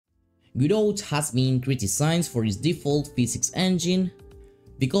Godot has been criticized for its default physics engine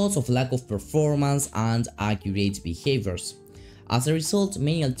because of lack of performance and accurate behaviors. As a result,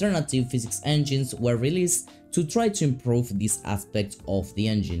 many alternative physics engines were released to try to improve this aspect of the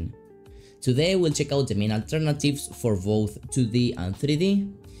engine. Today we'll check out the main alternatives for both 2D and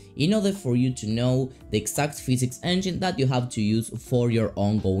 3D in order for you to know the exact physics engine that you have to use for your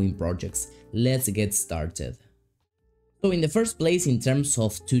ongoing projects. Let's get started. So in the first place, in terms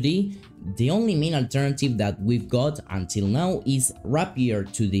of 2D, the only main alternative that we've got until now is Rapier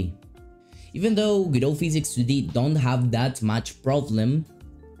 2D. Even though Godot Physics 2D don't have that much problem,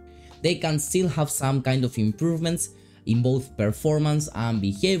 they can still have some kind of improvements in both performance and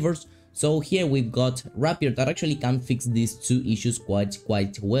behaviors. So here we've got Rapier that actually can fix these two issues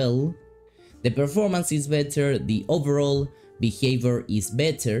quite well. The performance is better, the overall behavior is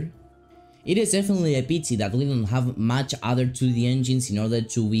better. It is definitely a pity that we don't have much other 2D engines in order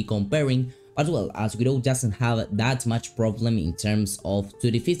to be comparing, but well, as Godot doesn't have that much problem in terms of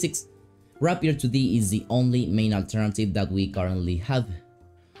 2D physics, Rapier 2D is the only main alternative that we currently have.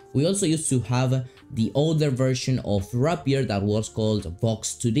 We also used to have the older version of Rapier that was called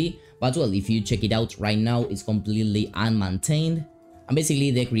Vox 2D, but well, if you check it out right now, it's completely unmaintained. And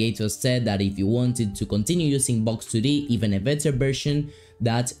basically the creators said that if you wanted to continue using Vox 2D, even a better version,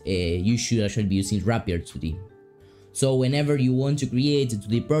 that you should actually be using Rapier 2D. So whenever you want to create a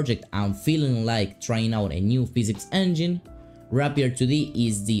 2D project and feeling like trying out a new physics engine, Rapier 2D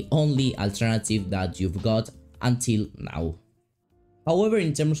is the only alternative that you've got until now. However,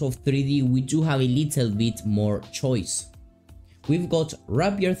 in terms of 3D, we do have a little bit more choice. We've got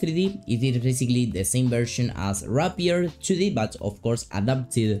Rapier 3D. It is basically the same version as Rapier 2D, but of course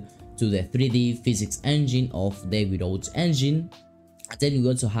adapted to the 3D physics engine of the Godot engine. And then we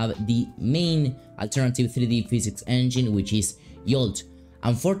also have the main alternative 3D physics engine, which is Yolt.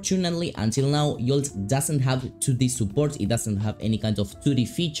 Unfortunately, until now, Yolt doesn't have 2D support. It doesn't have any kind of 2D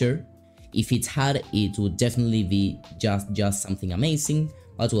feature. If it had, it would definitely be just something amazing.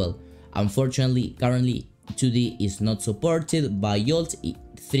 But well, unfortunately, currently 2D is not supported by Yolt.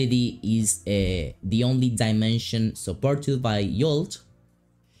 3D is the only dimension supported by Yolt.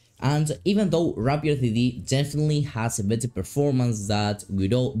 And even though Rapier 3D definitely has a better performance than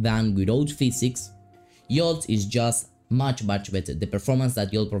Godot Physics, Yolt is just much better. The performance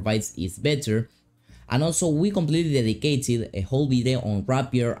that Yolt provides is better. And also we completely dedicated a whole video on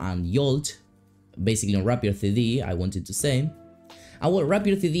Rapier and Yolt, basically on Rapier 3D, I wanted to say. And well,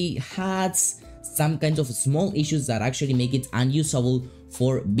 Rapier 3D has some kind of small issues that actually make it unusable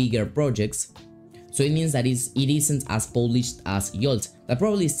for bigger projects. So it means that it isn't as polished as Yolt. That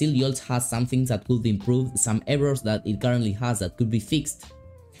probably still Yolt has some things that could be improved, some errors that it currently has that could be fixed.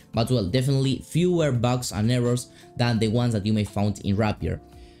 But well, definitely fewer bugs and errors than the ones that you may find in Rapier.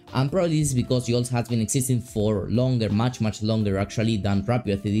 And probably this is because Yolt has been existing for longer, much longer actually than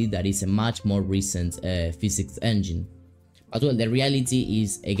Rapier 3D, that is a much more recent physics engine. But well, the reality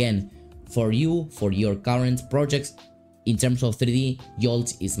is, again, for you, for your current projects, in terms of 3D,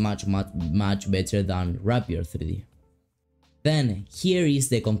 Yolt is much better than Rapier 3D. Then, here is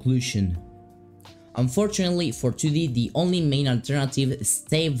the conclusion. Unfortunately, for 2D, the only main alternative,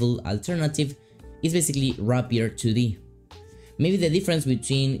 stable alternative, is basically Rapier 2D. Maybe the difference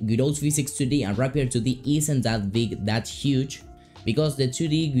between Godot Physics 2D and Rapier 2D isn't that big, that huge, because the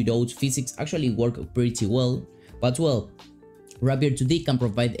 2D Godot Physics actually work pretty well, but well, Rapier 2D can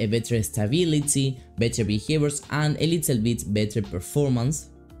provide a better stability, better behaviors, and a little bit better performance.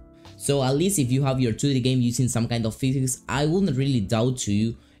 So at least if you have your 2D game using some kind of physics, I wouldn't really doubt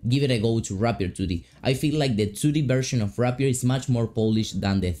to give it a go to Rapier 2D. I feel like the 2D version of Rapier is much more polished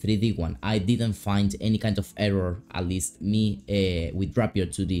than the 3D one. I didn't find any kind of error, at least me, with Rapier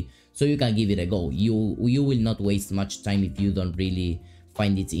 2D. So you can give it a go. You will not waste much time if you don't really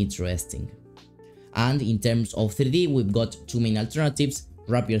find it interesting. And in terms of 3D, we've got two main alternatives,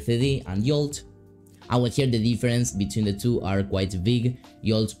 Rapier 3D and Yolt. I will hear the difference between the two are quite big.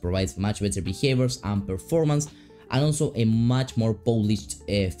 Yolt provides much better behaviors and performance, and also a much more polished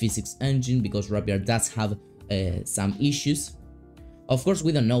physics engine, because Rapier does have some issues. Of course,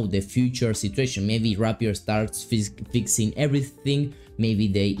 we don't know the future situation. Maybe Rapier starts fixing everything. Maybe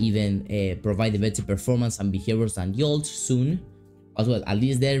they even provide a better performance and behaviors than Yolt soon. As well, at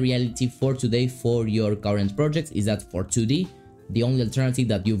least the reality for today for your current project is that for 2D, the only alternative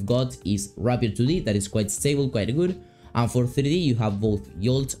that you've got is Rapier 2D, that is quite stable, quite good. And for 3D, you have both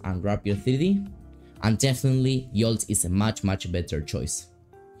Yolt and Rapier 3D. And definitely Yolt is a much better choice.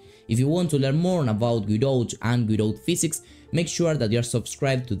 If you want to learn more about Godot and Godot physics, make sure that you are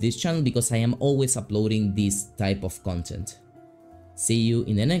subscribed to this channel, because I am always uploading this type of content. See you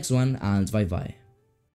in the next one, and bye bye.